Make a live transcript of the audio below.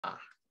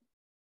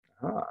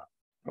Ah,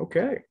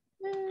 okay.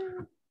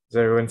 Does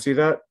everyone see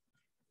that?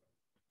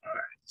 All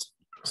right.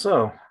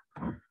 So,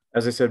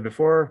 as I said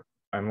before,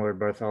 I'm Lord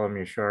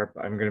Bartholomew Sharpe.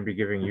 I'm going to be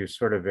giving you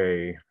sort of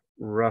a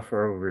rough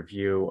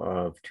overview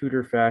of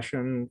Tudor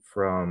fashion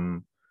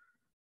from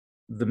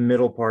the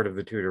middle part of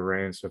the Tudor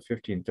reign, so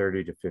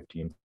 1530 to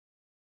 15.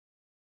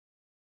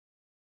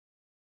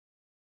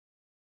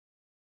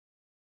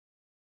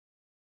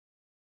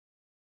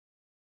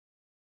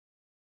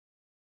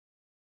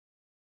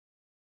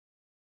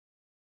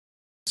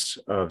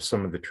 Of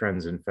some of the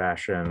trends in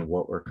fashion,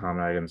 what were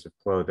common items of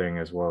clothing,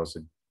 as well as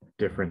the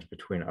difference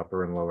between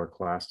upper and lower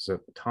classes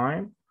at the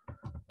time.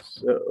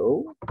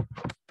 So,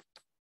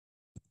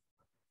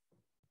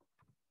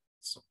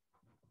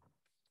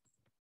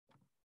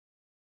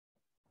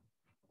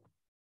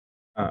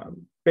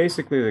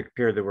 basically, the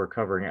period that we're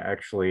covering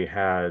actually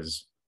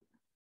has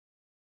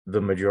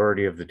the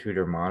majority of the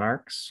Tudor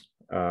monarchs,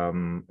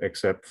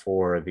 except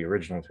for the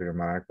original Tudor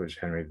monarch, which is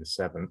Henry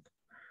VII.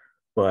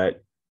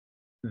 But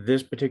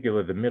this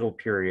particular, the middle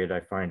period,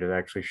 I find it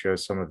actually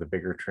shows some of the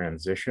bigger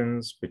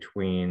transitions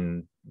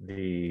between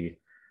the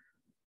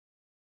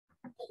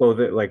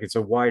clothing, like it's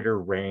a wider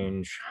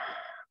range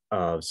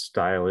of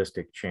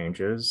stylistic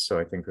changes. So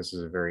I think this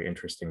is a very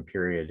interesting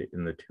period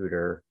in the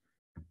Tudor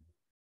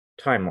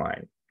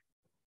timeline.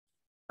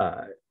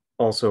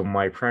 Also,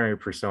 my primary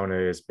persona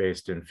is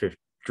based in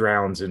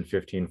drowns in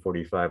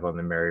 1545 on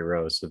the Mary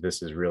Rose. So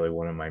this is really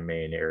one of my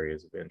main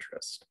areas of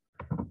interest.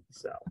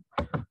 So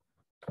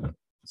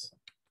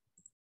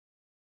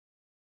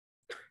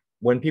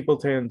when people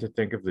tend to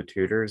think of the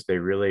Tudors, they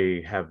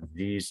really have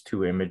these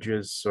two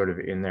images sort of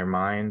in their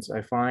minds,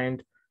 I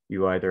find.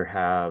 You either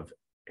have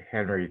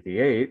Henry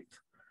VIII,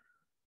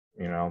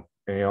 you know,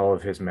 in all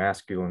of his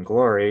masculine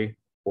glory,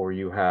 or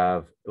you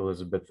have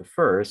Elizabeth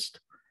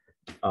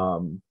I,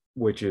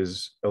 which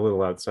is a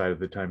little outside of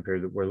the time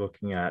period that we're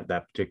looking at,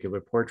 that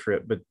particular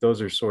portrait, but those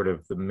are sort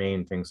of the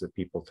main things that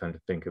people tend to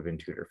think of in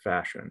Tudor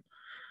fashion.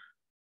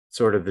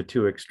 Sort of the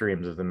two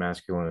extremes of the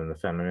masculine and the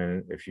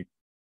feminine, if you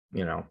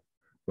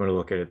want to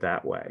look at it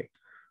that way.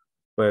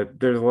 But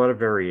there's a lot of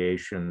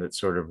variation that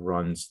sort of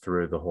runs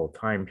through the whole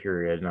time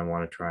period, and I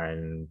want to try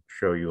and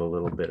show you a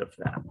little bit of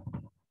that.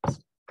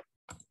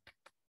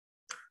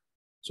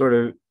 Sort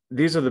of,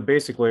 these are the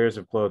basic layers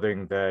of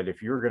clothing that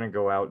if you were going to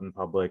go out in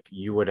public,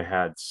 you would have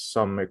had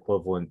some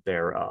equivalent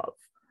thereof.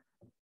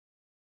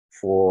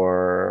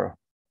 For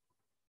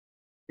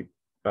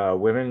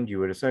women, you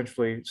would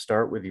essentially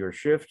start with your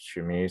shift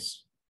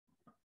chemise.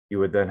 You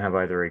would then have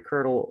either a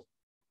kirtle,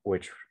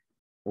 which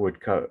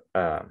would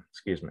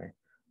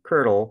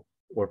kirtle,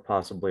 or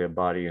possibly a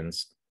body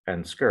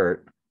and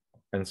skirt,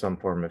 and some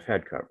form of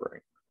head covering.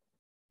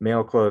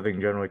 Male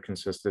clothing generally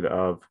consisted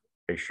of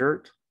a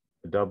shirt,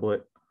 a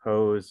doublet,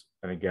 hose,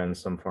 and again,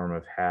 some form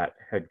of hat,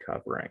 head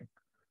covering.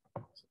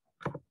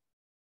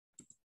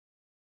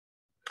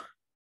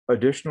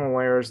 Additional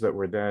layers that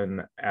were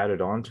then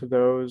added onto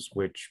those,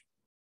 which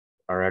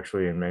are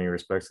actually in many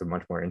respects the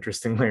much more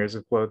interesting layers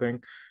of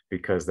clothing,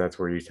 because that's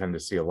where you tend to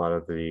see a lot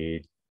of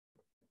the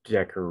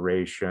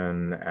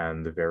decoration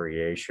and the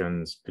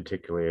variations,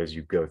 particularly as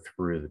you go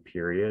through the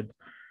period.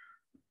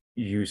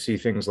 You see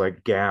things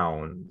like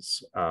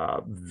gowns,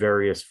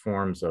 various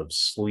forms of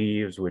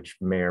sleeves, which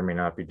may or may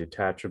not be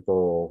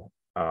detachable,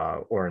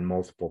 or in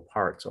multiple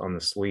parts on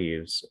the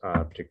sleeves,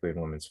 particularly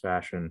in women's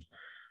fashion.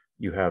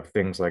 You have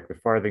things like the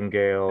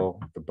farthingale,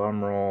 the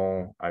bum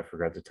roll. I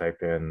forgot to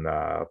type in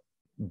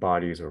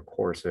bodies or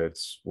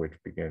corsets, which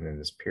begin in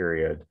this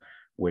period,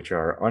 which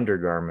are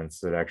undergarments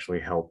that actually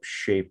help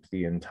shape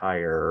the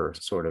entire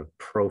sort of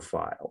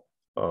profile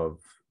of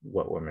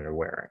what women are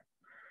wearing.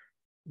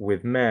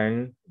 With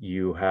men,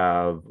 you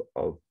have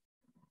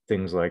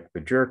things like the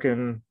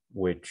jerkin,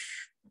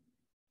 which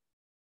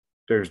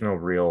there's no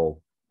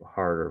real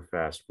hard or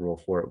fast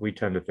rule for it. We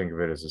tend to think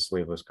of it as a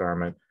sleeveless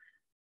garment.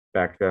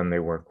 Back then, they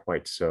weren't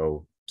quite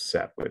so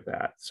set with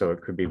that. So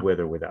it could be with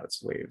or without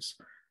sleeves.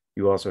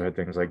 You also had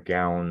things like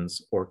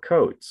gowns or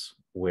coats,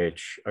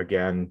 which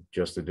again,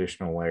 just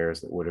additional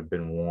layers that would have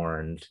been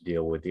worn to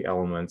deal with the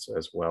elements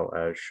as well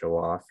as show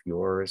off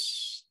your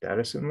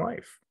status in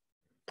life.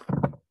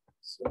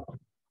 So,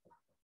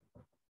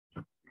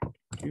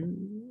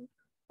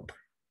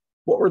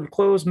 what were the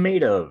clothes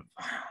made of?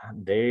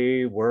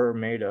 They were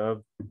made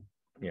of,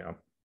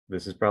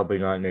 this is probably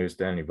not news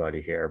to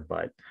anybody here,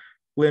 but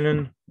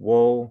linen,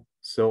 wool,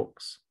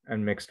 silks,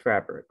 and mixed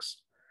fabrics.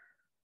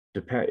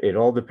 It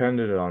all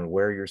depended on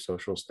where your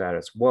social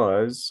status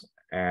was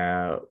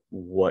and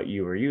what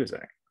you were using.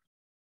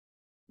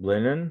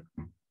 Linen,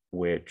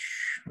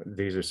 which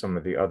these are some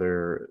of the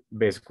other,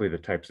 basically the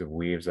types of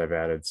weaves. I've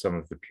added some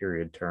of the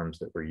period terms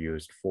that were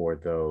used for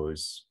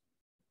those,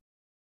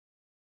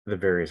 the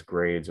various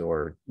grades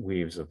or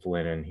weaves of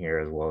linen here,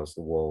 as well as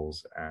the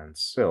wools and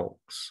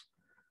silks.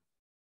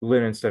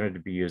 Linen tended to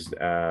be used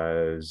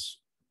as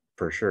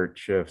for shirt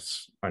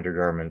shifts,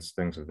 undergarments,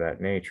 things of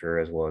that nature,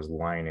 as well as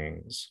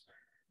linings.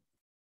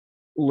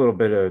 A little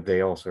bit of,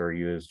 they also are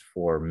used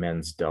for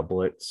men's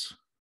doublets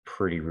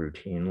pretty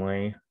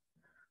routinely.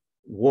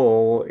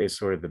 Wool is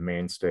sort of the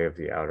mainstay of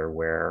the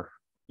outerwear.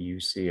 You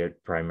see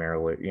it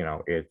primarily, you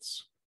know,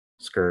 it's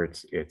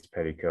skirts, it's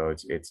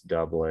petticoats, it's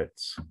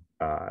doublets,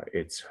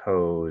 it's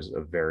hose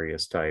of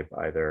various type,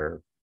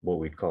 either what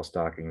we'd call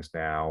stockings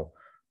now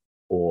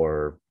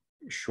or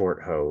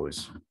short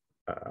hose,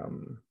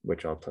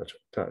 which I'll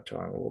touch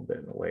on a little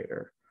bit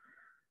later.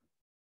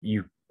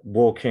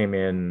 Wool came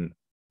in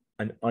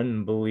an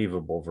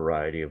unbelievable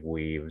variety of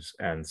weaves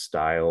and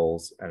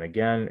styles. And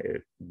again,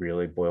 it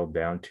really boiled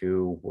down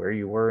to where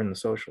you were in the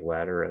social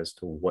ladder as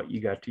to what you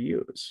got to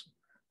use,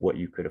 what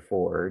you could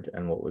afford,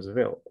 and what was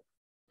available.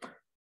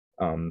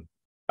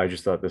 I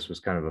just thought this was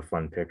kind of a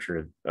fun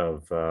picture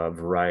of a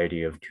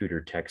variety of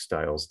Tudor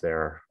textiles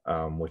there,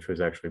 which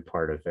was actually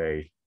part of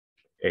a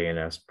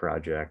A&S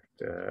project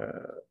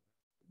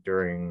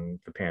during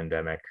the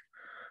pandemic.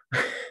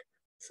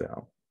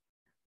 So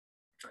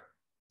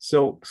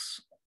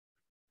silks,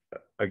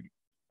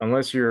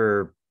 unless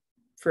you're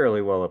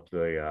fairly well up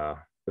the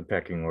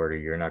pecking order,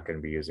 you're not going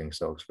to be using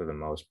silks for the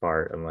most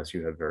part, unless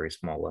you have very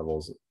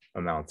small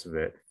amounts of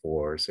it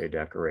for, say,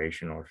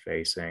 decoration or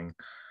facing.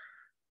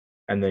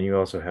 And then you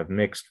also have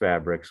mixed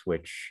fabrics,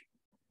 which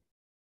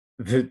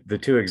the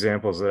two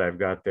examples that I've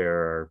got there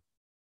are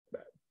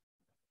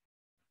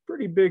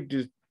pretty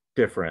big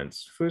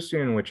difference.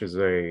 Fustian, which is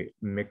a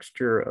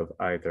mixture of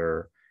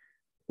either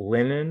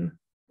linen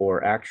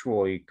or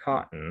actually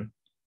cotton,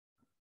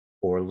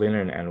 or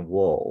linen and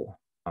wool.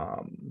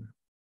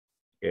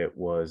 It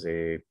was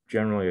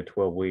generally a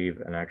 12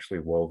 weave and actually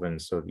woven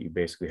so that you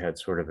basically had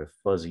sort of a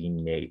fuzzy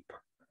nape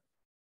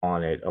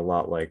on it, a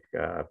lot like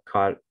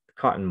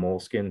cotton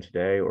moleskin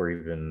today, or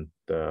even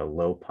the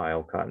low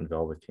pile cotton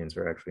velveteens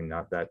are actually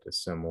not that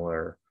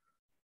dissimilar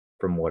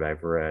from what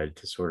I've read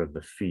to sort of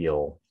the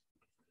feel.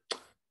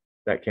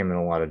 That came in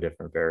a lot of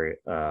different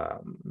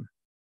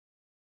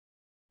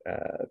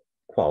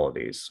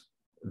qualities.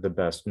 The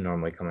best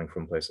normally coming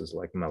from places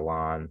like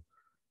Milan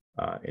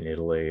in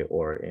Italy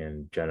or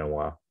in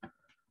Genoa.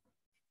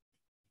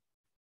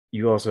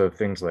 You also have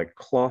things like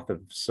cloth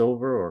of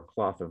silver or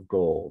cloth of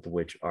gold,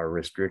 which are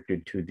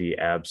restricted to the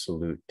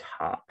absolute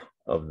top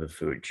of the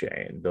food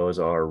chain. Those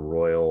are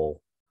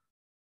royal,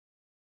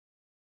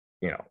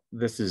 you know,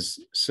 this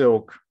is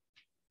silk.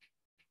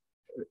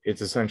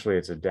 It's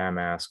a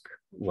damask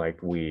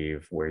like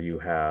weave where you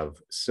have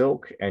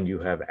silk and you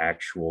have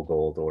actual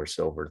gold or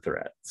silver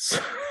threads.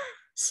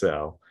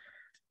 So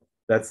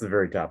that's the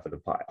very top of the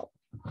pile.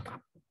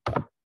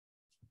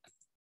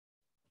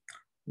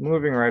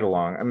 Moving right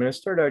along, I'm going to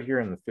start out here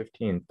in the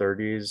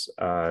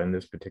 1530s in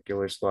this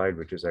particular slide,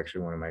 which is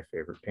actually one of my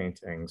favorite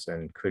paintings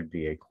and could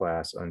be a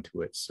class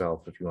unto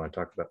itself if you want to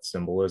talk about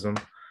symbolism.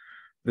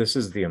 This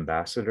is The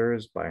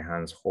Ambassadors by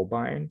Hans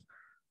Holbein,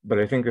 but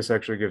I think this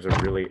actually gives a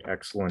really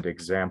excellent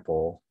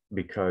example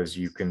because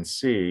you can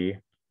see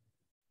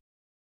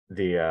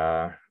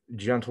the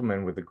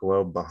gentleman with the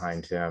globe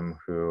behind him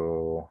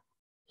who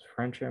is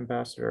French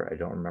ambassador. I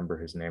don't remember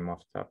his name off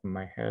the top of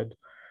my head,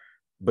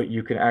 but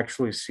you can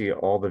actually see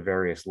all the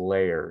various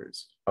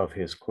layers of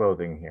his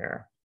clothing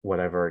here, what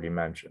I've already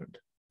mentioned.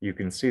 You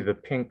can see the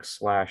pink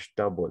slash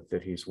doublet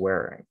that he's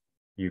wearing.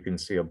 You can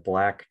see a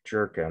black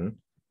jerkin,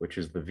 which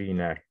is the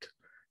V-necked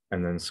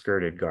and then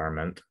skirted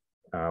garment,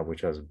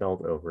 which has a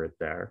belt over it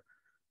there.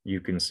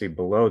 You can see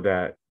below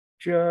that,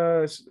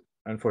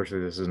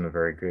 unfortunately, this isn't a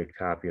very good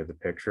copy of the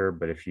picture,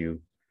 but if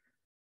you,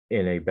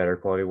 in a better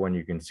quality one,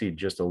 you can see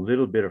just a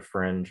little bit of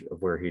fringe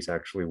of where he's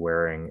actually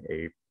wearing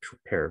a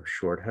pair of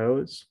short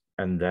hose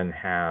and then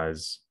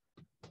has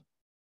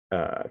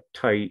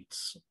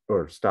tights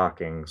or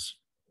stockings,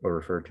 or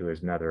referred to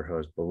as nether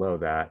hose, below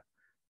that.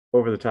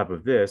 Over the top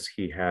of this,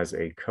 he has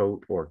a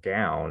coat or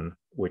gown,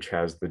 which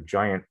has the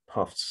giant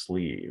puffed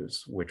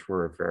sleeves, which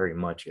were very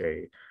much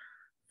a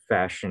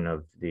fashion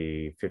of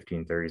the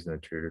 1530s in the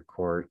Tudor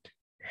court.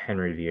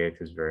 Henry VIII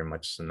is very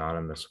much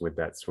synonymous with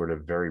that sort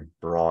of very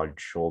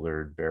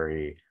broad-shouldered,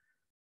 very,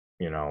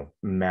 you know,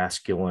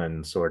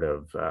 masculine sort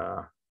of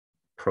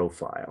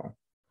profile.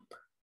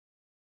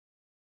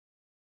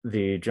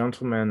 The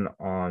gentleman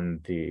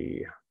on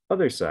the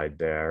other side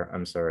there,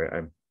 I'm sorry,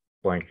 I'm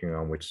blanking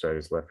on which side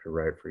is left or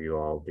right for you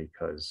all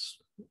because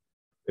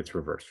it's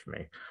reversed for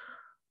me.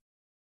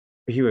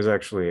 He was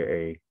actually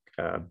a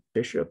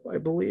bishop, I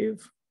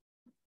believe.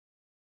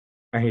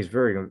 And he's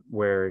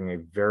wearing a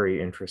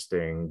very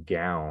interesting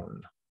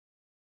gown,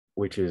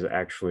 which is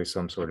actually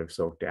some sort of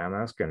silk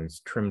damask and it's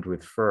trimmed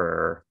with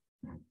fur.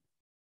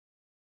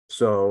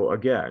 So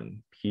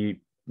again,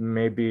 he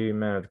may be a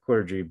man of the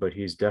clergy, but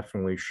he's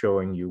definitely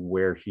showing you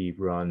where he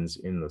runs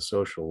in the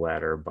social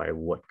ladder by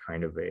what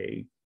kind of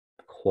a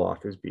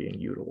cloth is being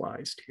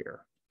utilized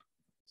here.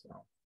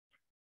 So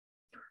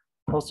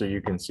also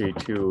you can see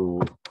two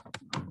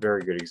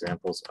very good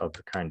examples of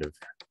the kind of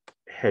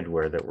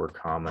headwear that were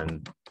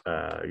common.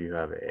 You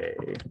have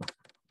a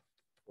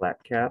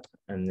flat cap,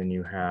 and then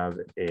you have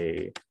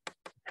a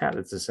hat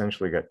that's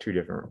essentially got two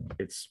different,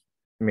 it's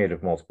made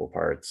of multiple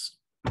parts,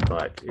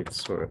 but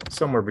it's sort of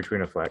somewhere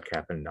between a flat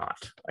cap and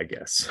not, I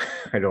guess.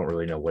 I don't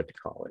really know what to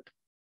call it.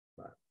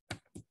 But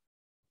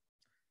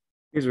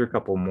These are a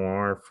couple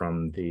more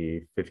from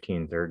the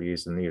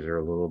 1530s, and these are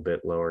a little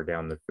bit lower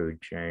down the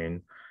food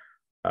chain,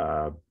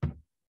 but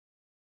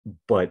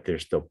they're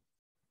still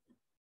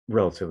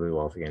relatively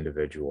wealthy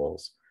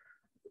individuals.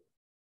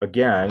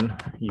 Again,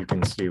 you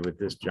can see with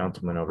this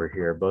gentleman over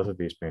here, both of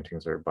these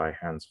paintings are by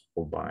Hans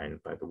Holbein,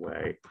 by the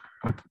way.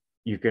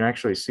 You can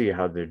actually see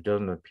how there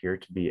doesn't appear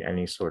to be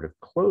any sort of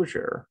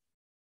closure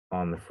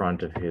on the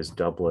front of his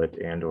doublet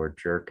and or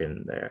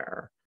jerkin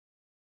there.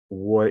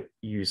 What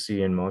you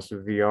see in most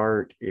of the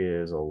art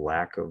is a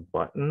lack of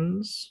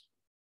buttons,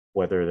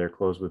 whether they're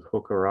closed with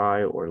hook or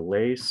eye or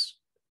lace,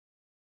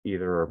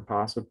 either are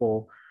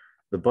possible.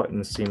 The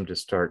buttons seem to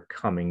start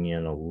coming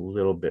in a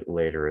little bit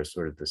later as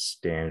sort of the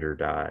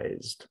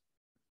standardized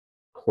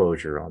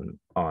closure on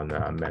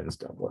men's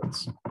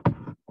doublets.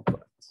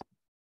 But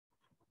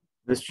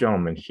this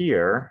gentleman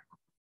here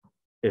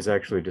is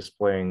actually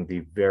displaying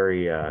the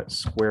very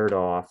squared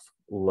off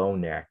low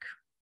neck,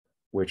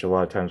 which a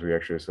lot of times we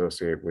actually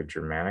associate with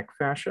Germanic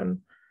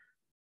fashion.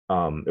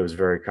 It was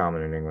very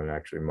common in England,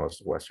 actually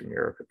most of Western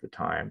Europe at the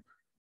time.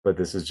 But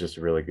this is just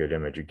a really good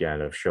image, again,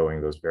 of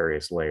showing those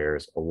various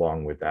layers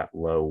along with that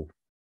low.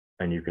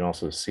 And you can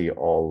also see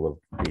all of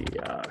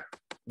the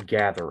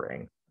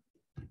gathering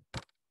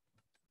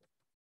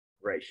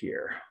right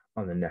here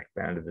on the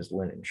neckband of his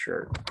linen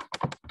shirt.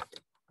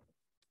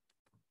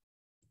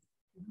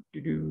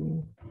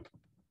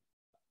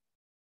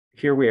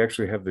 Here we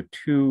actually have the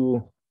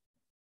two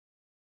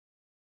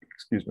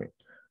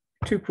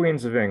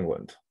queens of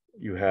England.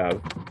 You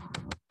have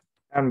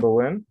Anne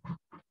Boleyn,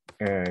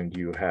 and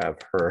you have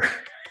her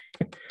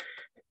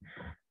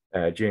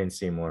Jane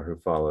Seymour, who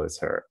follows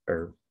her,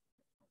 or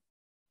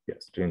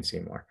yes, Jane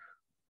Seymour.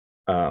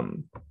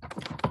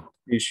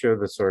 These show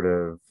the sort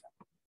of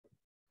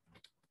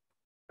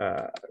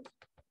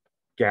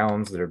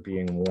gowns that are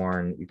being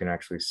worn. You can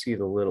actually see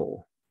the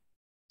little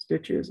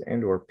stitches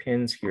and or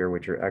pins here,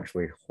 which are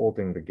actually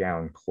holding the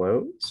gown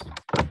closed.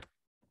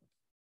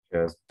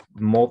 There's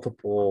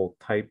multiple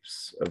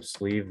types of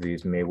sleeve.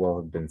 These may well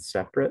have been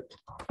separate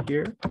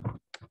here.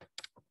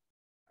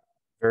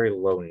 Very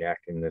low neck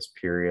in this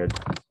period.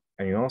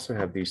 And you also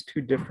have these two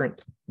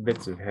different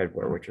bits of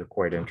headwear, which are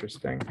quite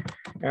interesting.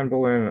 Anne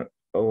Boleyn,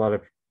 a lot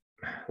of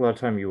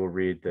time you will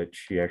read that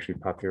she actually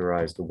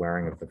popularized the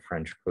wearing of the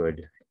French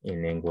hood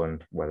in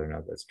England, whether or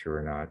not that's true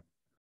or not.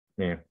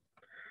 Yeah.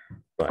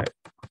 But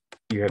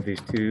you have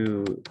these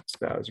two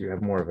styles. You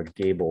have more of a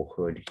gable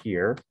hood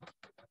here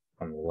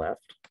on the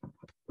left,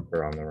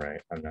 or on the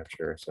right, I'm not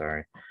sure,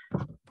 sorry.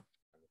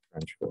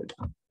 French hood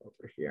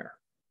over here.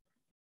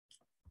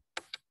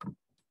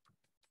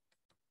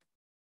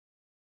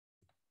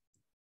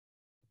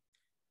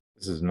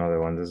 This is another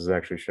one. This is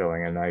actually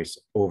showing a nice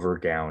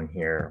overgown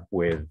here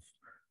with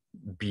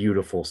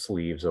beautiful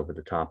sleeves over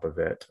the top of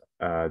it.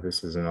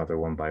 This is another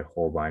one by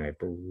Holbein. I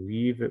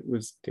believe it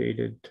was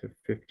dated to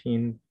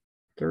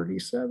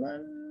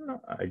 1537.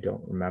 I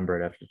don't remember.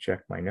 I'd have to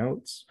check my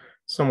notes.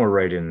 Somewhere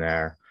right in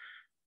there.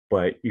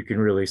 But you can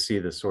really see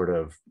the sort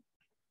of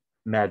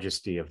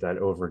majesty of that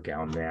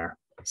overgown there.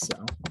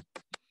 So.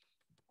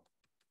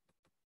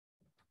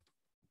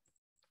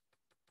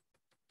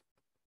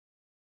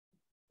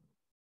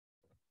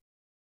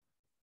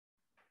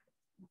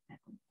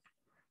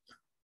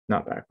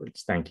 Not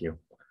backwards, thank you.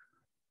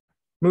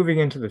 Moving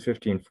into the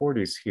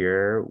 1540s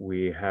here,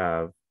 we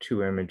have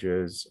two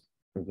images,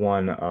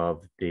 one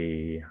of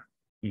the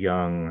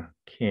young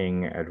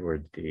King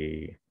Edward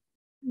the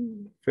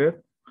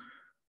Fifth,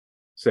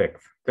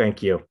 Sixth,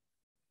 thank you.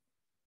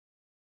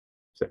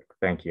 Sixth,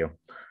 thank you.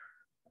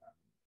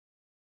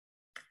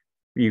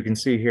 You can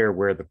see here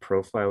where the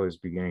profile is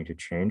beginning to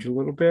change a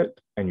little bit,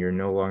 and you're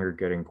no longer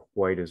getting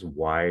quite as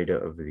wide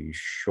of the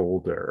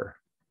shoulder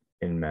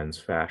in men's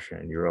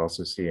fashion. You're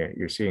also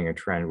seeing a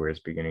trend where it's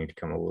beginning to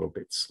come a little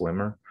bit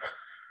slimmer.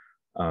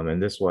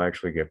 And this will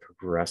actually get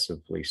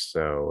progressively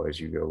so as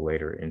you go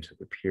later into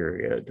the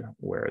period,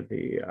 where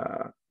the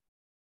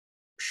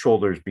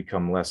shoulders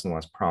become less and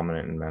less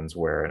prominent in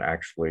menswear, and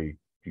actually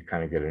you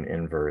kind of get an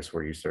inverse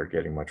where you start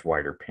getting much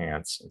wider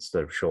pants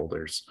instead of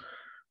shoulders.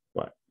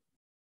 But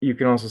you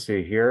can also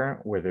see here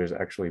where there's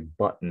actually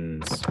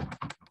buttons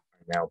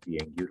now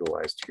being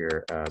utilized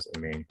here as a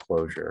main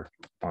closure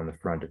on the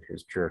front of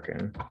his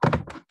jerkin.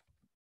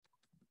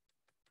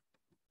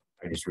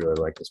 I just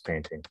really like this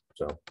painting,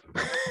 so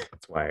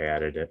that's why I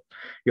added it.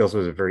 He also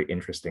has a very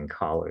interesting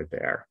collar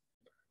there.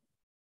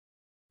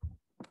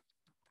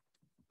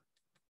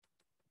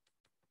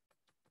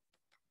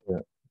 Yeah.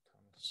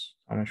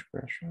 Thomas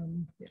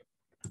Gresham. Yeah.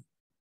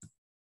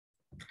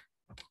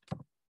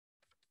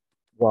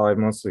 While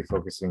I'm mostly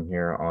focusing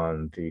here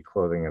on the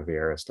clothing of the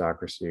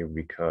aristocracy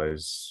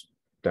because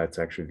that's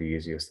actually the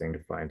easiest thing to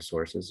find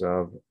sources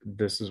of,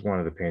 this is one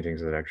of the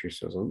paintings that actually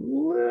shows a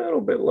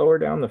little bit lower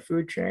down the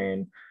food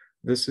chain.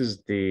 This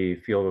is the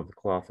Field of the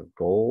Cloth of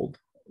Gold,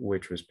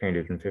 which was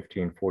painted in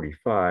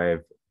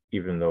 1545,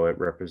 even though it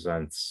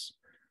represents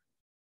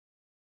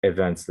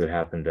events that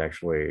happened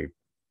actually,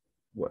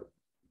 what,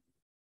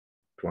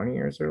 20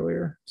 years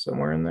earlier,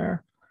 somewhere in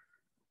there.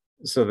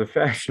 So the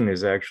fashion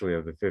is actually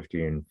of the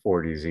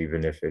 1540s,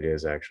 even if it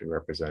is actually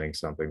representing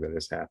something that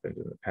has happened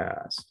in the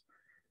past.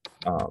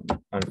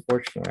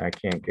 Unfortunately, I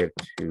can't get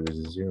to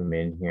zoom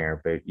in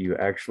here, but you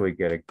actually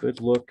get a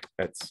good look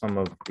at some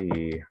of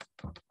the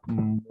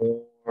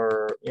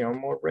more,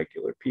 more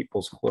regular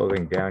people's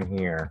clothing down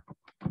here,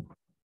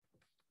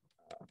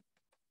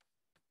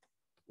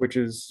 which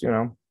is,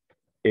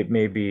 it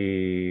may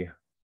be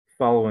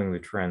following the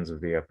trends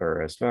of the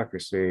upper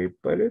aristocracy,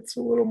 but it's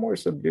a little more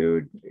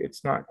subdued.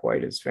 It's not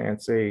quite as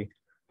fancy,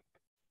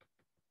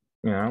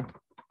 you know.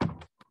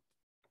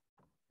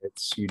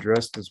 It's you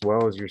dressed as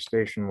well as your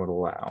station would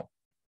allow.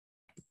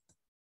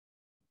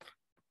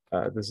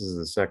 This is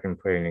the second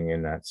painting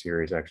in that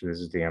series. Actually,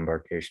 this is the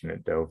embarkation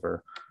at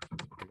Dover. I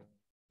don't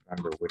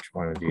remember which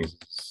one of these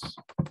is.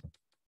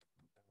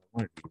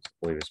 One of these, I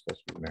believe, is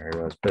supposed to be Mary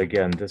Rose. But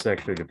again, this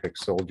actually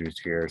depicts soldiers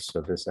here, so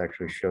this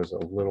actually shows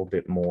a little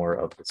bit more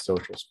of the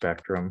social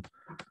spectrum.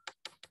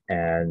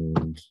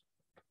 And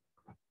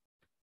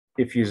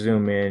if you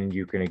zoom in,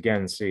 you can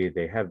again see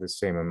they have the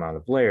same amount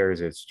of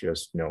layers. It's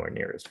just nowhere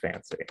near as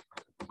fancy.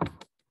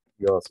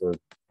 You also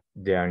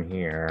down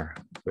here,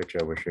 which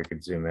I wish I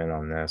could zoom in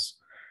on this,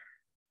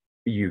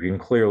 you can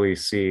clearly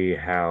see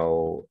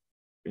how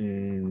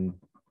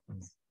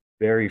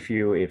very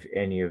few, if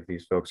any, of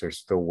these folks are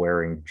still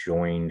wearing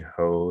joined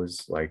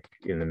hose like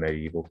in the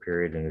medieval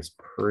period, and it's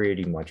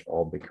pretty much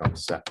all become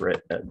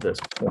separate at this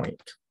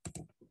point.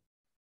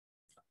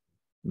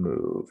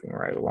 Moving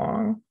right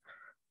along.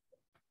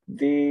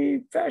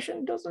 The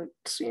fashion doesn't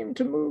seem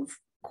to move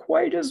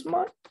quite as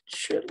much,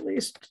 at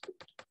least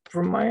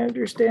from my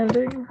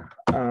understanding.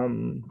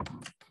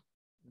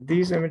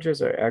 These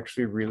images I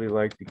actually really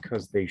like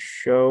because they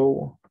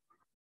show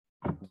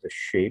the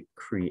shape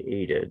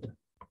created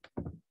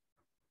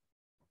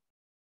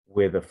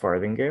with a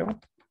farthingale.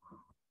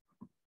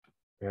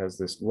 It has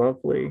this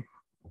lovely,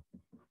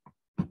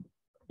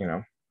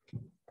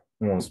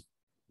 almost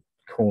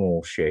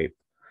conal shape.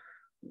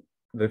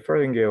 The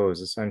farthingale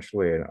is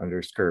essentially an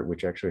underskirt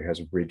which actually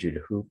has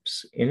rigid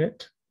hoops in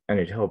it, and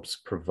it helps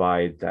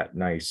provide that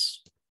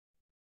nice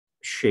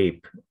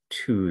shape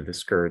to the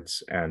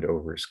skirts and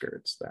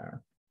overskirts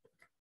there.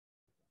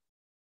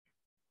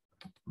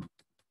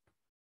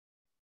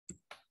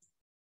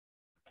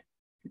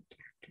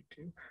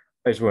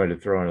 I just wanted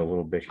to throw in a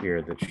little bit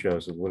here that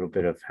shows a little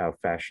bit of how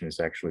fashion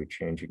is actually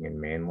changing in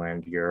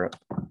mainland Europe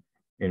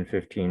in the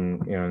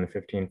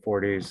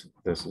 1540s.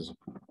 This is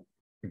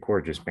a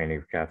gorgeous painting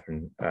of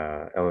Catherine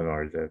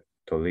Eleanor de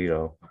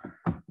Toledo,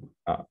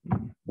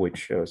 which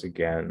shows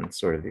again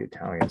sort of the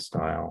Italian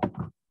style.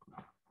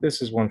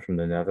 This is one from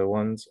the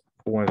Netherlands.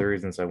 One of the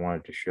reasons I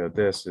wanted to show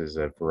this is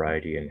a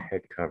variety in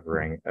head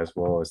covering, as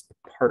well as the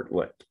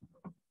partlet,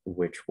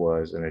 which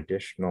was an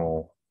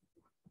additional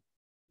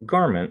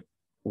garment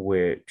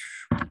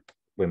which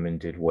women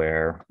did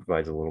wear,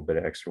 provides a little bit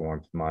of extra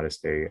warmth,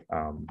 modesty.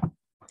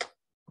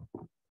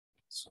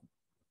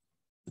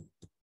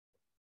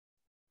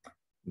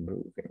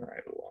 Moving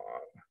right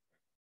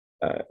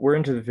along. We're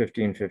into the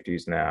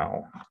 1550s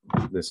now.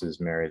 This is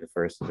Mary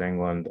I of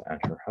England and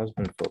her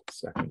husband Philip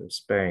II of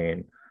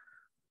Spain.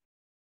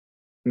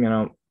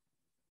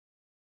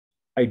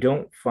 I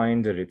don't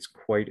find that it's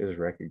quite as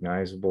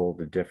recognizable,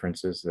 the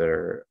differences that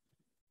are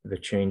the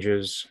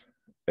changes,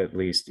 at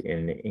least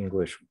in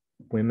English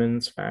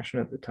women's fashion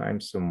at the time,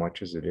 so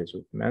much as it is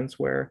with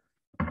menswear.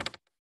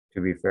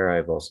 To be fair,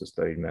 I've also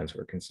studied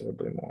menswear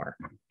considerably more.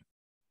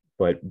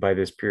 But by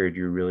this period,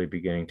 you're really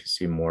beginning to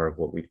see more of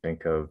what we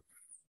think of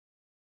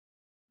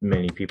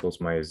many people's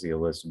mind as the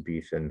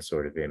Elizabethan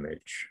sort of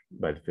image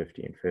by the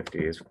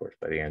 1550s. Of course,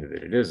 by the end of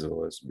it, it is the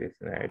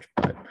Elizabethan age,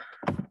 but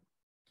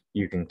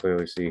you can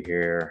clearly see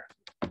here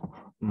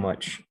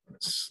much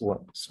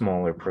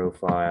smaller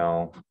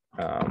profile,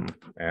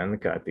 and the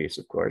cut piece,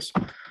 of course,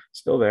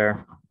 still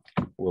there,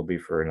 will be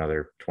for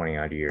another 20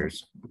 odd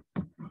years,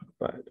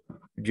 but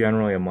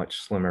generally a much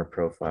slimmer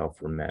profile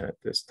for men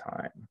at this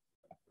time.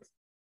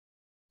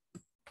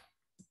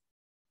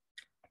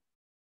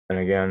 And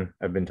again,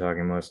 I've been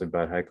talking mostly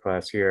about high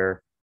class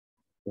here.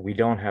 We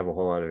don't have a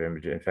whole lot of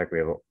images. In fact, we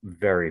have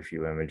very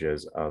few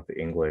images of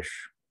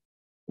English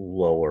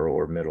lower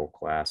or middle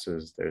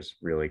classes. There's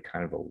really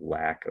kind of a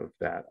lack of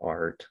that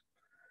art.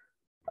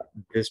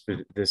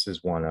 This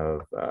is one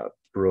of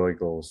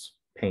Bruegel's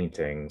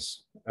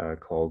paintings,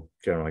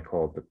 generally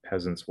called The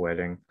Peasant's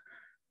Wedding.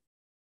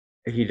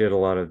 He did a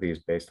lot of these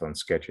based on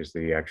sketches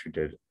that he actually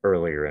did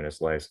earlier in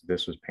his life.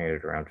 This was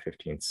painted around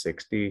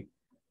 1560,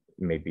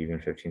 maybe even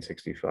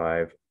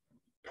 1565.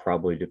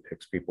 Probably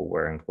depicts people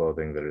wearing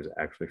clothing that is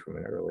actually from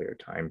an earlier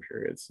time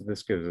period. So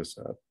this gives us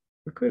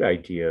a good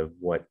idea of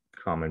what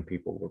common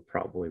people were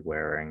probably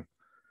wearing.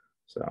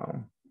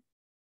 So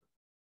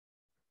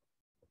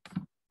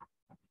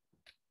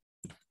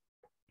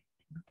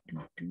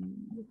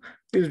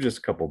these are just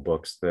a couple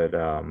books that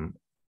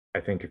I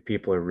think if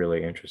people are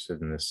really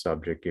interested in this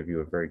subject, give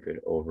you a very good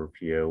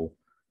overview,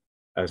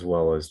 as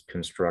well as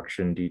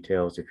construction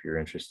details if you're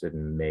interested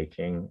in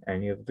making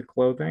any of the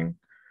clothing,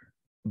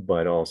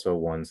 but also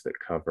ones that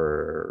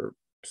cover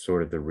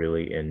sort of the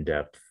really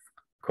in-depth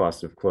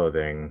cost of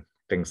clothing,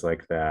 things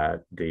like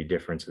that, the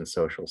difference in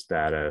social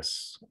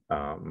status,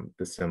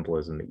 the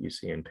symbolism that you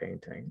see in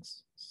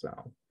paintings.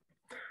 So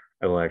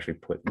I will actually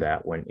put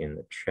that one in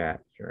the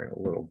chat here in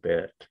a little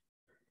bit.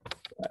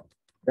 But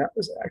that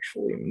was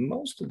actually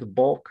most of the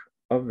bulk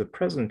of the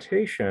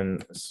presentation.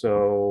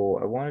 So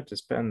I wanted to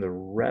spend the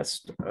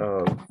rest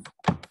of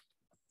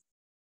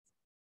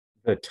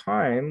the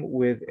time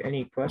with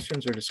any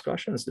questions or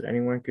discussions that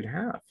anyone could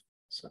have.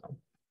 So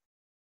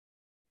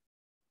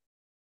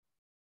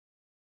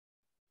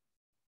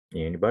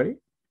anybody?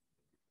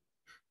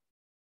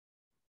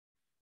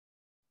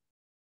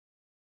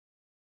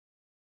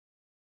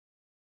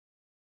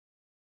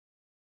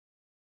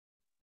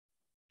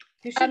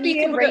 You should be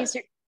able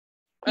to.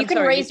 You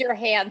can raise your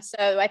hand.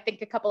 So I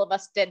think a couple of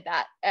us did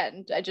that.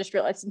 And I just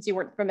realized since you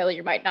weren't familiar,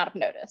 you might not have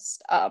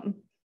noticed.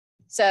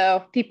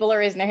 So people are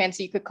raising their hands,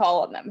 so you could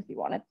call on them if you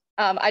wanted.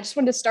 I just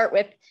wanted to start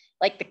with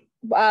like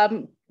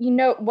the, you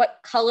know, what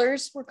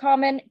colors were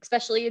common,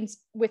 especially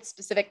with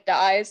specific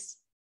dyes.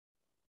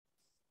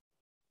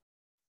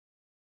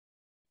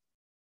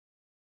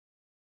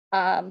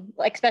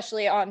 Like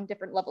especially on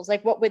different levels,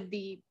 like what would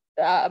the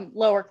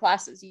lower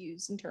classes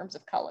use in terms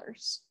of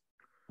colors?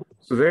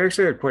 So they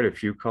actually had quite a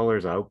few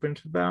colors open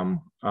to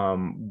them.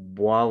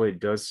 While it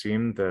does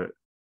seem that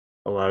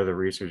a lot of the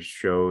research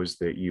shows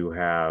that you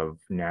have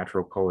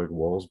natural colored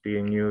wools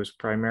being used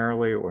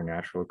primarily or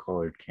natural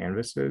colored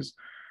canvases,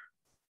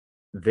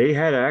 they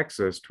had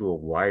access to a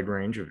wide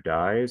range of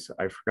dyes.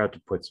 I forgot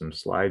to put some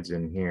slides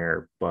in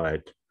here,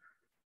 but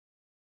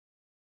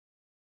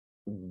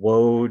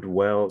woad,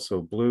 well,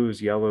 so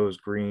blues, yellows,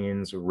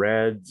 greens,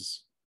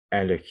 reds,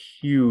 and a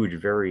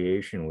huge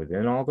variation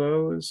within all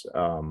those.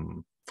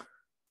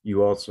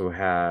 You also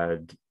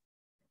had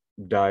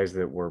dyes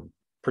that were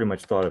pretty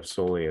much thought of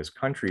solely as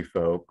country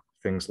folk,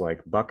 things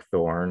like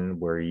buckthorn,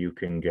 where you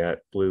can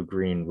get blue,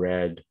 green,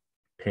 red,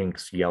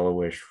 pinks,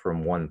 yellowish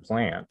from one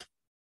plant.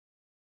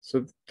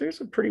 So there's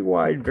a pretty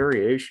wide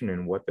variation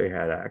in what they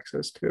had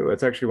access to.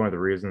 It's actually one of the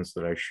reasons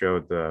that I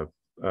showed the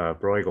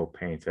Bruegel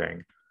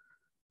painting,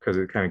 because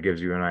it kind of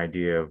gives you an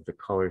idea of the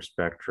color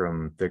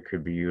spectrum that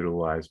could be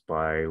utilized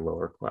by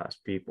lower class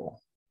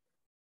people.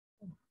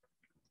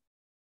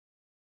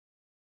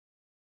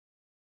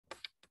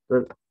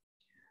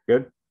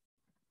 Good.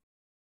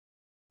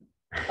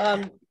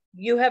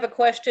 You have a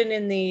question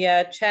in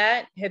the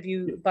chat. Have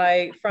you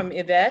from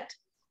Yvette?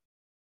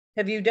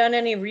 Have you done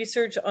any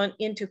research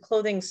into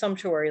clothing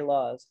sumptuary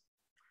laws?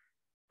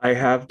 I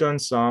have done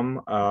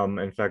some.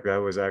 In fact, that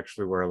was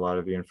actually where a lot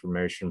of the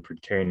information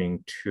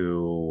pertaining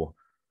to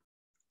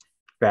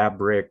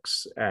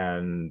fabrics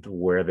and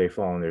where they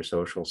fall in their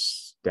social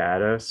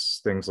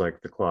status, things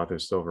like the cloth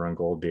of silver and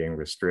gold being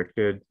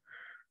restricted.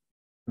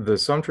 The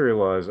sumptuary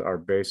laws are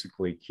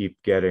basically keep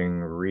getting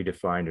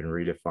redefined and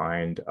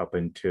redefined up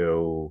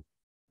into,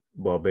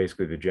 well,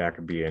 basically the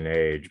Jacobean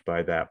age.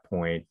 By that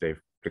point, they've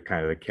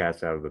kind of the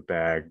cat's out of the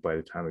bag by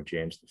the time of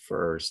James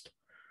I.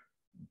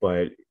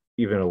 But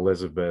even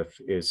Elizabeth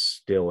is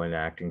still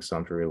enacting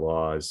sumptuary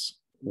laws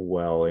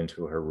well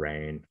into her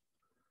reign.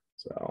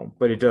 So,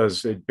 but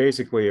it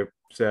basically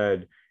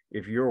said,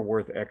 if you're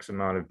worth X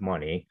amount of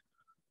money,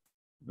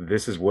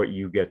 this is what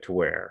you get to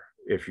wear.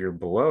 If you're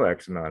below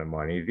X amount of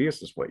money,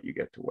 this is what you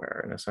get to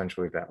wear. And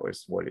essentially that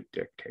was what it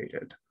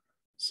dictated.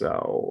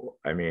 So,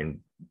 I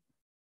mean,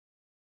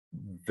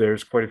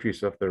 there's quite a few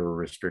stuff that are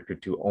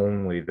restricted to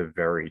only the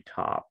very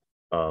top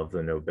of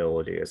the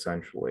nobility,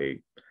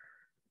 essentially,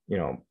 you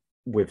know,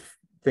 with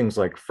things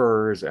like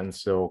furs and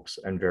silks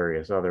and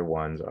various other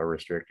ones are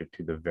restricted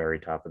to the very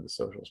top of the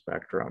social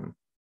spectrum.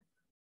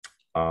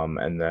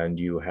 And then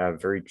you have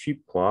very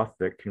cheap cloth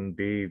that can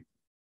be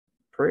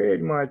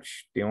pretty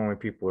much the only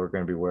people who are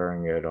going to be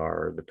wearing it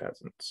are the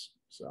peasants.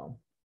 So,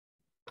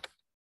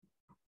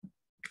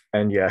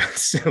 and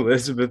yes,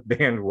 Elizabeth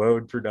banned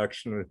woad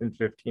production within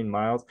 15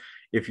 miles.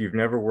 If you've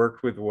never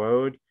worked with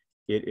woad,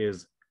 it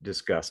is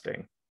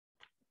disgusting.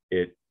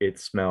 It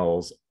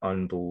smells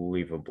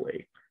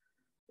unbelievably.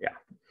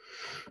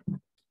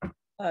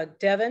 Yeah.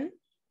 Devin?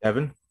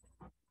 Evan?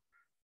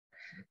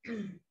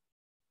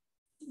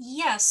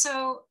 Yeah,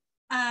 so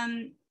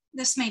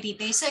this may be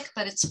basic,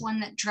 but it's one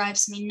that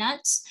drives me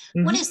nuts.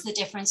 Mm-hmm. What is the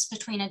difference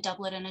between a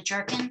doublet and a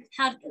jerkin?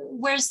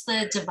 Where's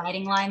the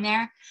dividing line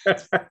there?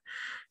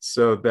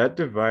 So that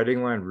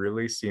dividing line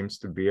really seems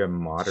to be a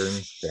modern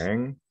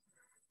thing.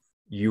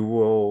 You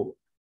will,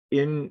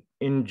 in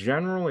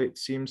general, it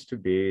seems to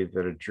be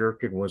that a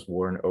jerkin was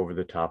worn over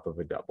the top of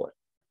a doublet.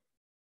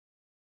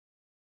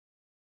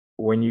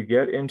 When you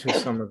get into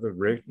some of the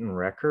written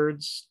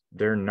records,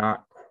 they're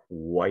not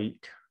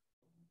quite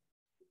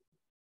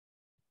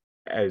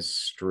as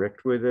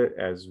strict with it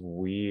as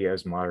we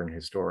as modern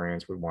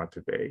historians would want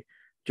to be.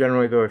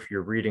 Generally, though, if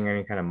you're reading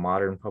any kind of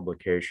modern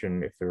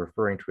publication, if they're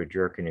referring to a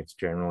jerkin, it's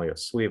generally a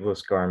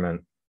sleeveless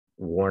garment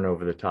worn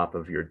over the top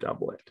of your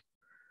doublet,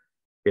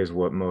 is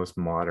what most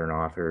modern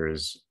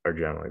authors are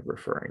generally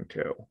referring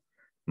to.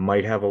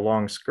 Might have a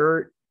long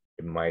skirt,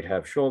 it might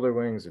have shoulder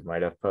wings, it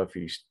might have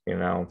puffy, you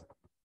know,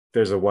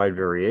 there's a wide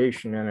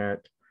variation in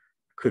it.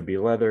 Could be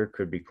leather,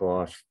 could be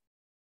cloth.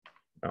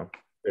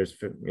 There's,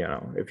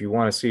 if you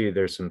want to see,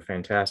 there's some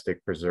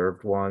fantastic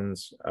preserved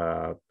ones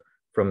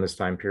from this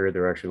time period.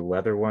 They're actually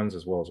leather ones,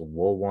 as well as a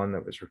wool one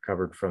that was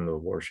recovered from the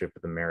warship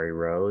of the Mary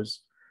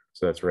Rose.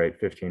 So that's right,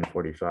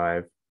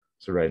 1545.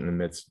 So right in the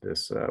midst of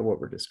this, what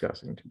we're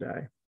discussing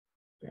today.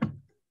 Yeah.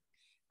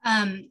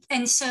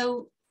 And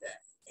so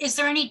is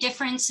there any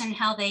difference in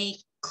how they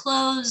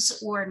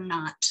close or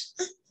not?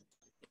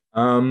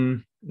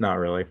 Not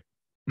really.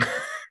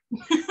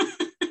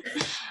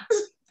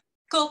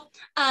 Cool.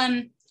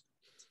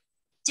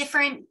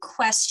 Different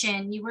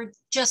question. You were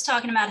just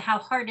talking about how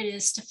hard it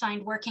is to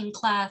find working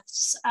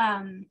class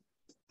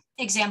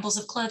examples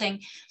of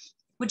clothing.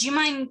 Would you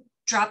mind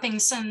dropping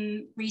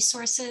some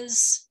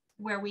resources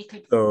where we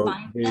could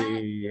find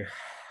that?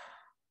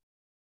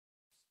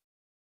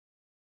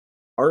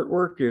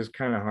 Artwork is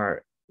kind of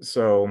hard.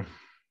 So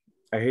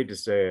I hate to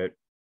say it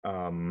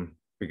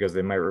because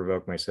they might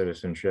revoke my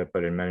citizenship,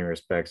 but in many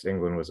respects,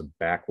 England was a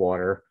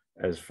backwater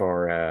as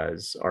far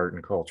as art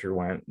and culture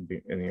went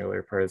in the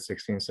earlier part of the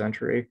 16th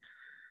century.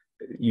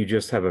 You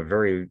just have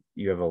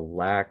you have a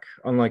lack,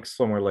 unlike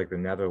somewhere like the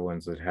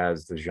Netherlands that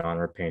has the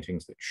genre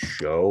paintings that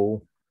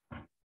show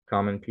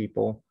common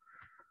people.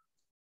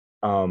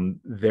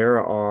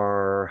 There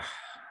are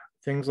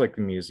things like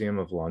the Museum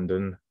of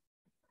London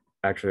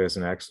actually has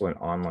an excellent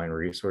online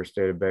resource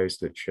database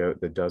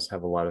that does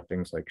have a lot of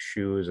things like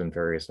shoes and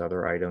various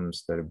other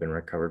items that have been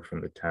recovered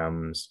from the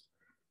Thames.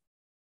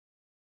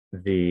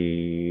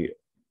 The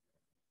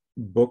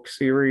book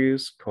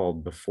series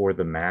called Before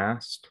the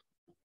Mast.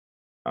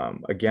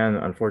 Again,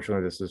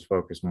 unfortunately, this is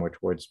focused more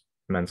towards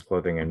men's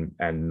clothing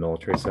and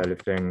military side of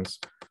things.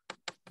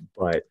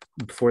 But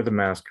Before the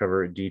Mast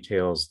cover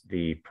details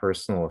the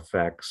personal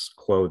effects,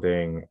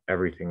 clothing,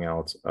 everything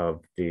else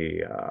of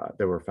that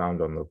were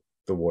found on the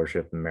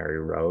warship the Mary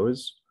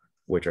Rose,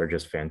 which are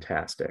just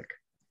fantastic.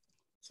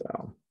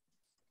 So,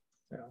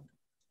 yeah,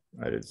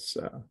 that is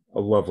a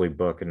lovely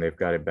book, and they've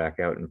got it back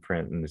out in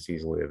print, and it's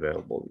easily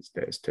available these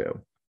days too.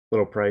 A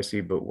little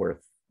pricey, but worth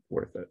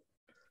it.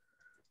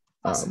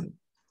 Awesome.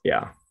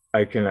 Yeah,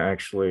 I can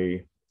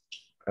actually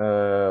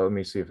let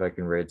me see if I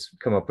can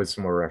come up with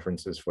some more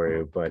references for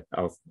you, but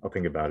I'll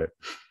think about it.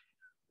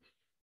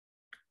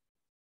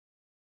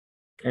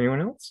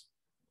 Anyone else?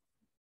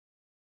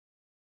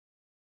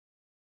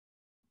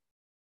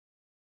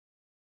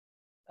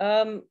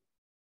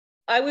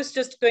 I was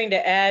just going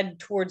to add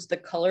towards the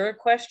color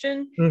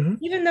question.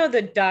 Even though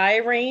the dye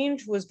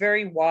range was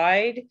very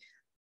wide,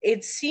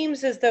 it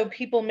seems as though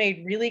people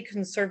made really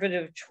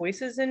conservative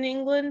choices in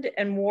England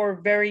and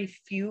wore very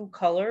few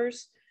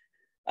colors.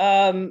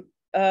 In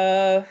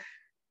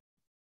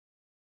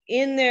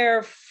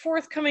their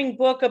forthcoming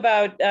book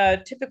about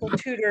typical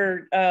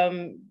Tudor,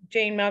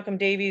 Jane Malcolm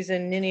Davies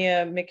and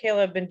Ninia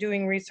Michaela have been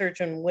doing research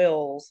on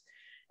wills,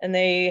 and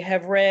they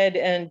have read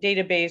and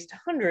databased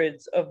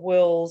hundreds of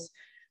wills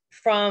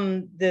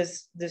from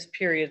this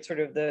period, sort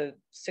of the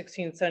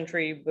 16th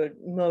century, but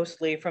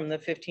mostly from the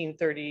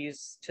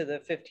 1530s to the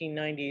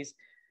 1590s.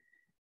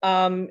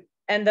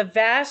 And the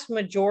vast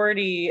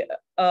majority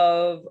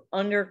of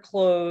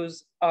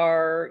underclothes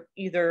are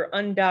either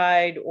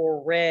undyed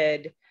or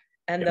red,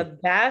 and the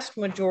vast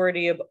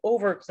majority of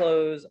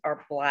overclothes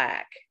are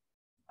black.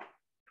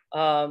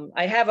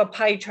 I have a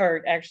pie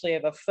chart, actually I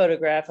have a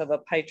photograph of a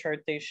pie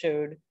chart they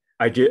showed.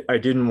 I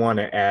didn't want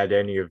to add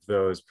any of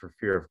those for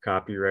fear of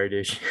copyright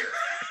issues.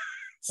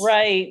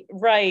 Right,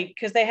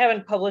 because they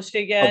haven't published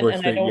it yet.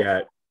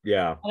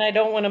 Yeah. And I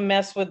don't want to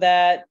mess with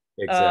that.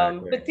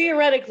 Exactly. But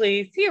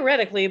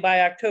theoretically,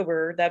 by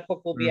October, that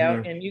book will be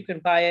out and you can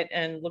buy it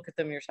and look at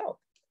them yourself.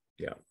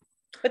 Yeah.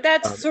 But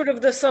that's sort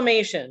of the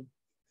summation.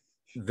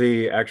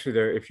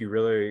 If you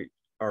really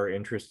are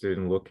interested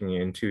in looking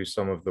into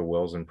some of the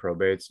wills and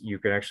probates, you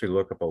can actually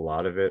look up a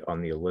lot of it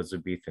on the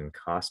Elizabethan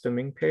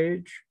costuming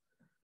page.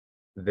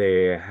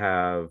 They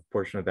have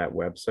portion of that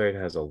website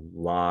has a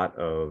lot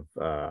of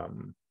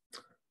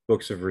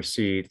books of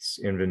receipts,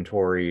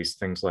 inventories,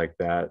 things like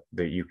that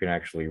you can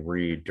actually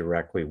read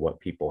directly what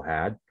people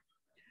had.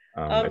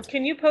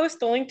 Can you post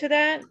the link to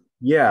that?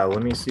 Yeah,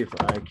 let me see if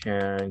I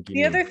can.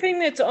 The other thing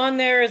that's on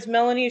there is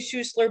Melanie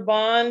Schuessler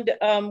Bond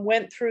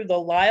went through the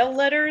Lyle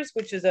letters,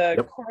 which is a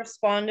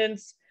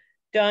correspondence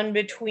done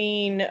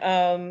between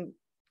the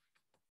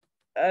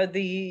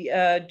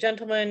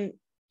gentleman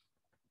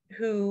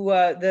who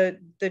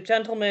the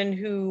gentleman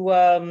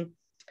who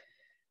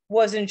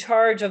was in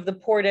charge of the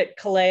port at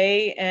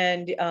Calais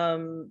and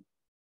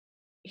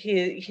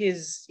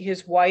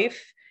his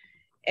wife,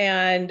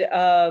 and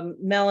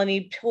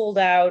Melanie pulled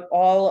out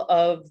all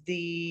of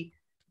the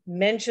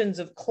mentions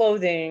of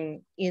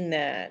clothing in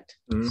that.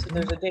 So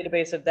there's a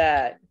database of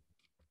that.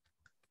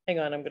 Hang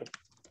on, I'm gonna.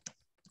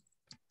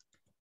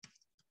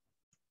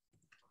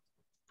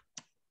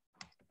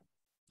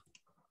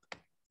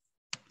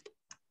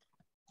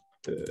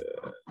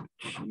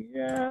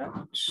 Yeah.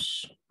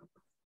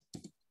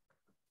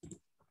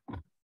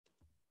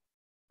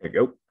 There you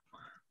go.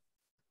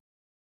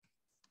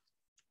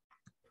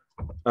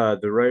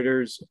 The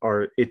writers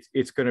are,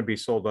 it's going to be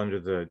sold under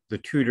the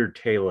Tudor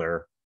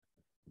Tailor.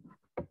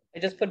 I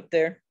just put it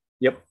there.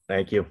 Yep,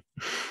 thank you.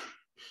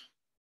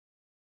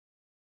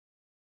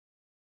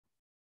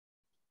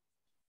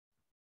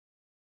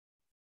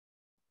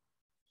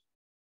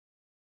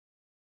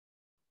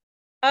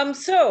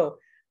 So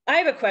I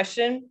have a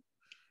question.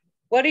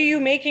 What are you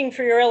making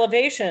for your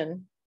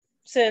elevation?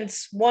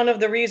 Since one of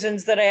the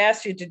reasons that I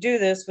asked you to do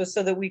this was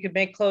so that we could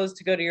make clothes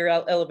to go to your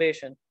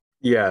elevation.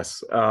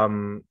 Yes, I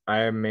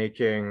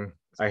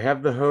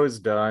have the hose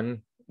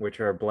done, which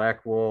are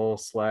black wool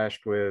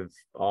slashed with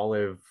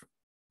olive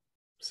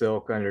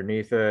silk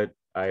underneath it.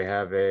 I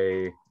have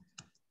a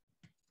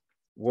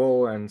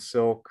wool and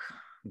silk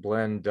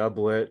blend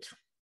doublet,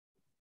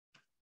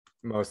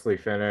 mostly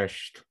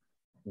finished,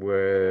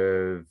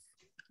 with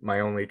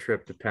my only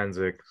trip to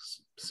Penzix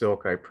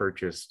silk I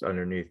purchased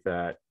underneath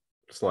that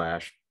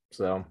slash.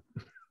 So,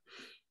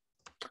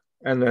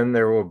 and then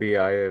there will be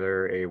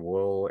either a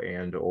wool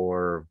and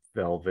or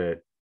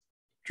velvet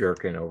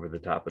jerkin over the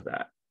top of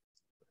that.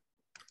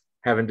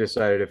 Haven't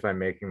decided if I'm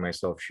making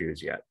myself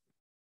shoes yet.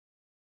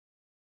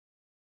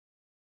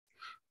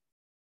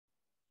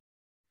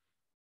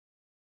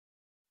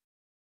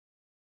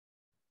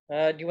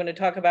 Do you want to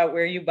talk about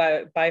where you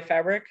buy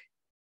fabric?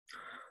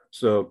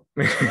 So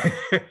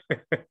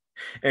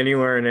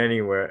anywhere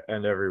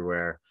and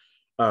everywhere.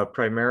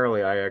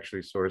 Primarily, I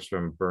actually source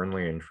from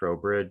Burnley and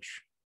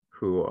Trowbridge,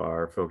 who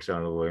are folks out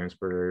in the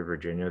Williamsburg area,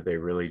 Virginia. They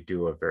really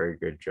do a very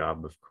good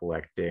job of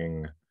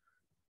collecting,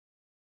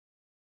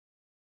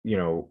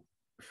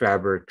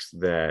 fabrics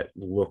that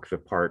look the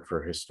part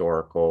for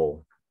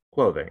historical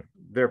clothing.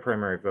 Their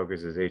primary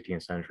focus is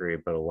 18th century,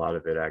 but a lot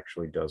of it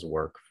actually does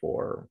work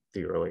for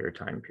the earlier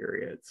time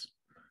periods.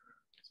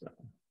 So.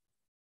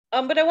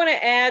 But I want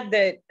to add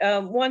that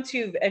once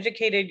you've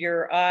educated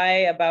your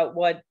eye about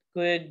what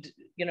good,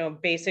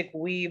 basic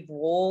weave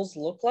wools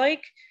look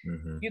like,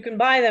 you can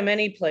buy them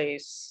any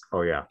place.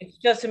 Oh yeah. It's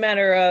just a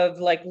matter of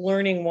like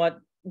learning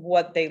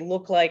what they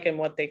look like and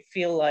what they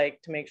feel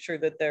like to make sure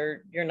that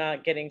you're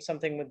not getting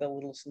something with a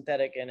little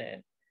synthetic in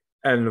it.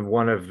 And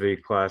one of the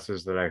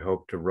classes that I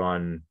hope to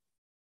run,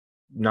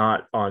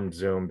 not on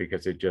Zoom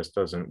because it just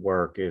doesn't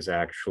work, is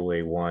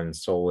actually one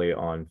solely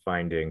on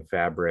finding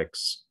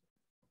fabrics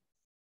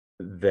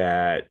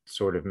that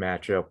sort of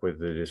match up with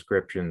the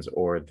descriptions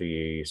or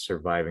the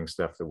surviving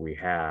stuff that we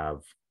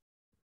have,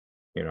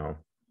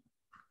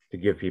 to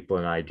give people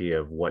an idea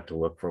of what to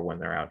look for when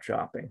they're out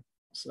shopping.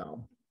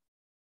 So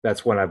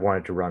that's one I've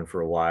wanted to run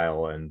for a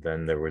while, and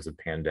then there was a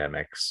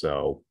pandemic,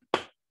 so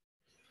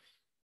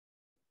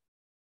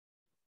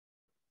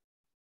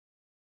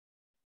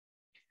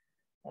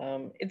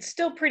it's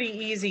still pretty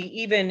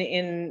easy, even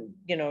in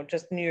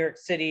just New York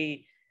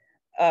City,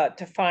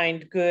 to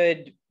find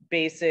good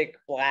basic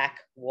black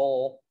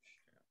wool.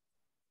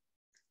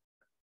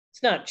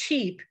 It's not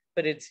cheap,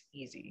 but it's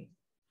easy.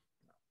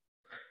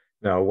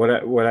 No,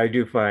 what I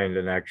do find,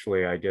 and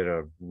actually I did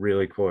a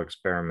really cool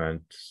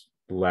experiment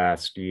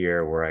last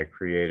year where I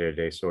created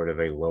a sort of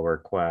a lower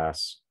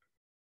class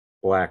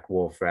black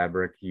wool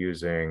fabric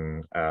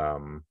using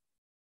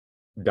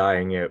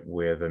dyeing it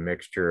with a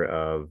mixture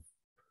of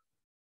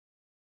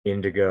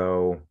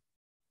indigo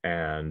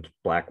and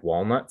black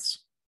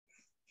walnuts.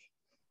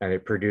 And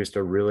it produced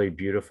a really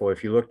beautiful,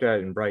 if you looked at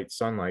it in bright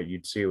sunlight,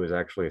 you'd see it was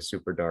actually a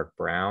super dark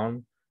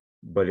brown,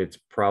 but it's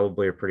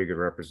probably a pretty good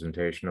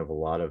representation of a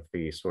lot of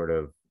the sort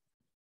of,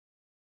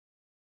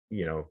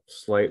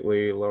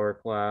 slightly lower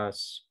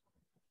class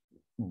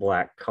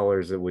black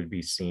colors that would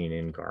be seen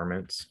in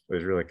garments. It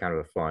was really kind of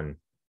a fun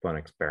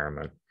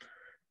experiment.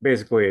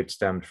 Basically, it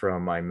stemmed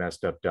from I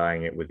messed up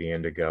dyeing it with the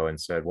indigo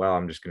and said, well,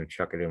 I'm just going to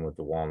chuck it in with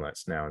the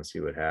walnuts now and see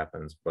what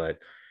happens. But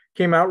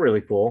came out really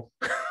cool.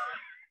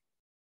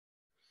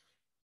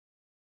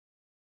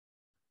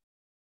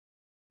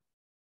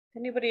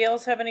 Anybody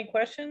else have any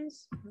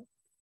questions?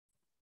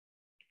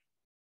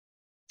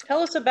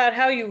 Tell us about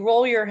how you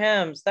roll your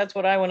hems. That's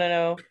what I want to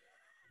know.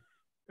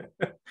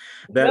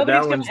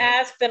 Nobody's going to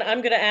ask, then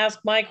I'm going to ask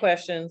my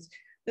questions.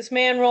 This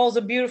man rolls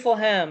a beautiful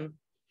hem.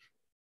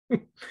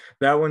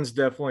 That one's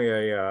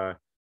definitely an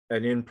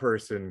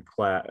in-person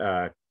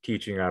class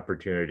teaching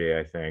opportunity,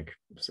 I think.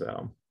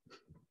 So,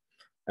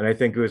 and I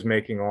think it was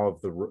making all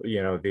of the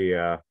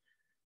the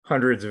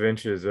hundreds of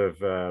inches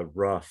of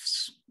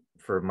ruffs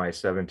for my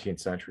 17th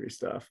century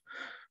stuff.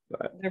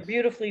 But they're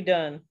beautifully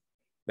done.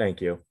 Thank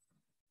you.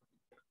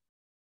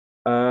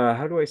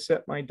 How do I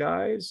set my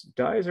dyes?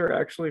 Dyes are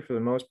actually, for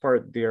the most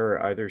part,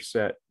 they're either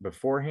set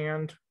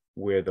beforehand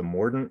with a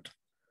mordant.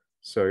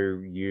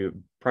 So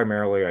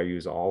primarily I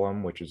use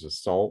alum, which is a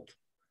salt,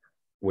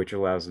 which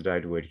allows the dye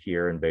to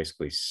adhere and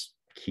basically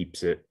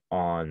keeps it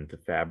on the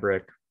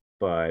fabric,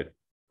 but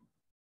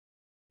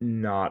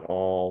not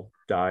all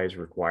dyes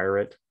require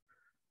it.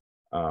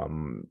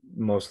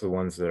 Most of the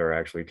ones that are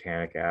actually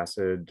tannic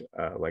acid,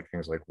 like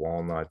things like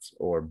walnuts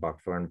or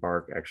buckthorn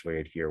bark, actually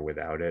adhere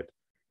without it.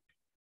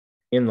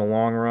 In the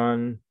long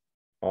run,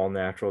 all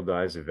natural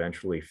dyes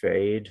eventually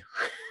fade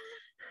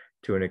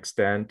to an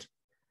extent.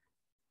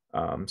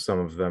 Some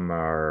of them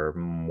are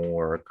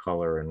more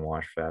color and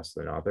wash fast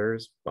than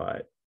others,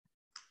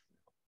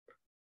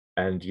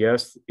 and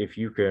yes, if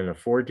you can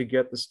afford to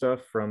get the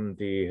stuff from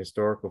the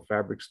historical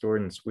fabric store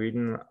in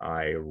Sweden,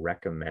 I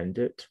recommend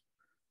it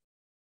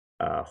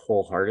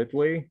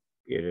wholeheartedly.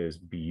 It is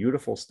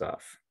beautiful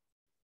stuff.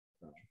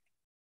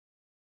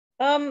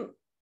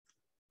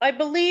 I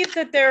believe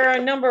that there are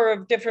a number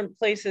of different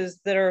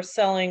places that are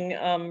selling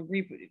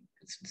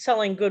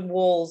selling good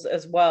wools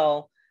as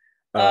well.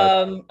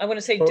 I want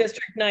to say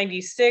District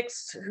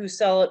 96, who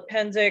sell at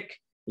Penzic.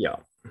 Yeah.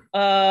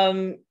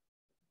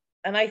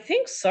 And I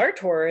think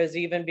Sartor has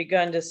even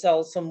begun to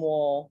sell some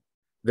wool.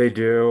 They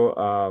do.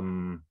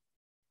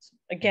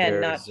 Again,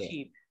 not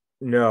cheap.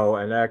 No,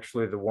 and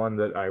actually the one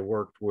that I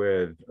worked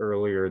with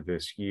earlier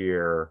this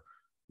year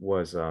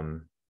was,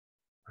 I'm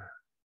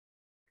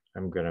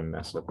gonna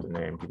mess up the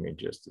name. Give me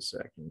just a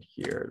second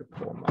here to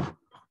pull them up.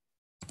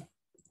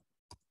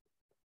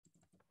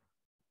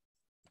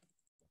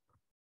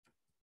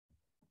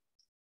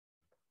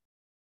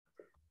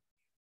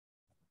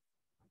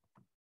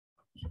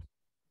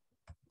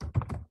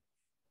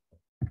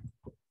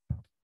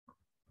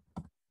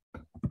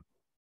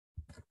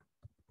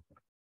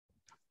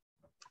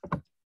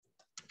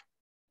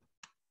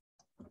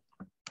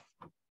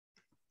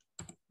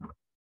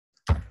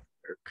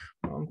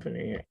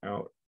 Company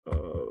out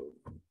of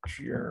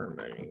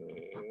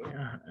Germany,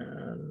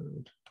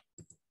 and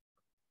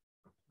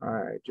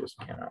I just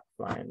cannot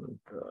find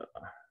the,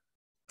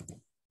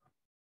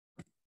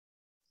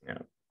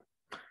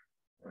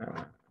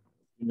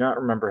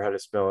 not remember how to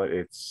spell it.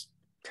 It's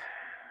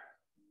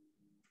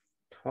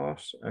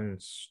Toss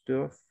and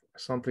Stuff,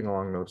 something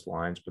along those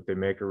lines, but they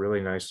make a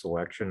really nice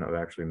selection of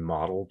actually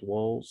modeled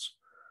wools,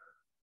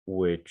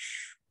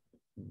 which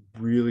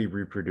really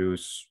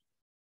reproduce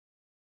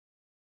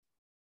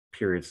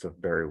period stuff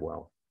very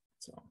well.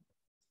 So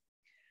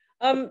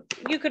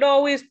you could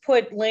always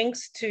put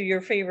links to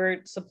your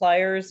favorite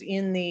suppliers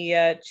in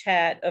the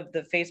chat of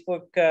the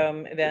Facebook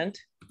event.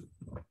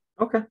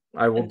 Okay,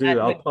 I will do that.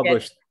 I'll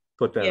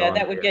put that on. Yeah,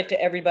 that would get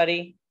to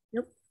everybody.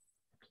 Yep.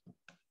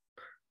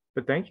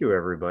 But thank you,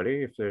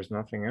 everybody. If there's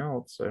nothing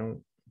else, I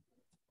don't.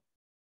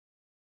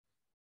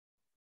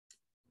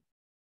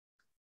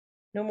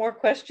 No more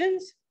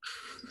questions?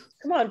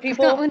 Come on,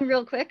 people. I've got one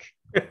real quick.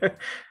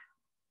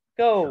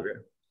 Go.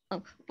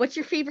 Oh, what's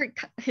your favorite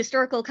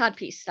historical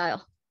codpiece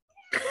style?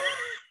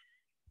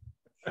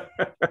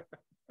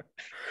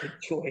 Good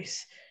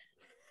choice.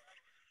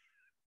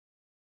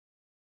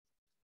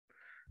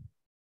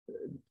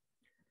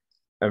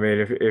 I mean,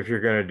 if you're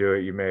going to do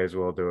it, you may as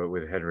well do it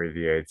with Henry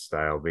VIII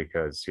style,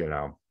 because, you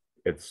know,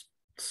 it's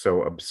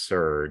so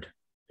absurd,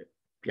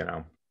 you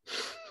know.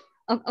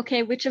 Oh,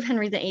 okay, which of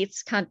Henry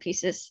VIII's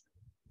codpieces?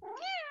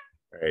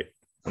 Right.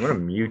 I'm going to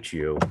mute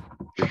you.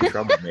 You're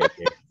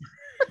troublemaking.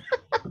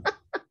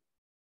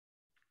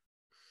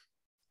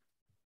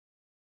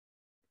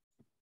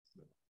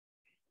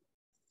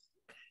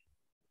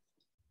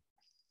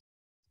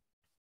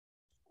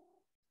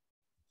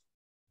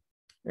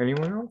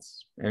 Anyone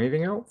else?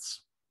 Anything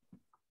else?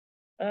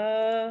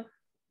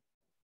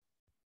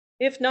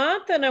 If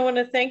not, then I want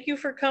to thank you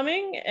for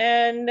coming,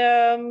 and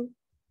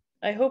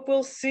I hope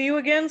we'll see you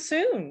again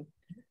soon.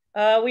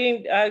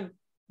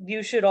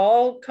 You should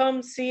all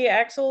come see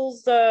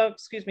Axel's,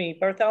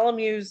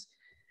 Bartholomew's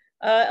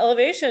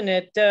elevation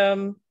at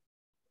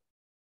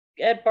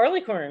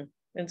Barleycorn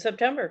in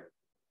September.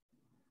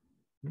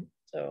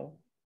 So.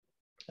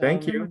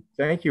 Thank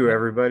you,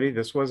 everybody.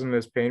 This wasn't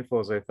as painful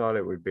as I thought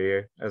it would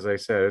be. As I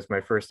said, it's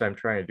my first time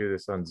trying to do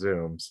this on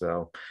Zoom,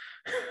 so.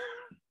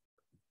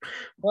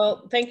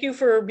 Well, thank you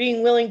for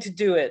being willing to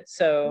do it.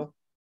 So.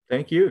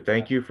 Thank you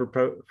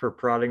for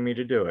prodding me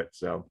to do it.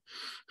 So.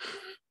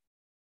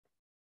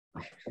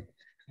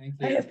 Thank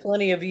you. I have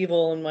plenty of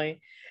evil in my.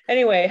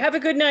 Anyway, have a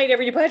good night,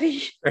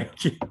 everybody.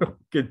 Thank you.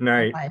 Good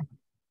night. Bye.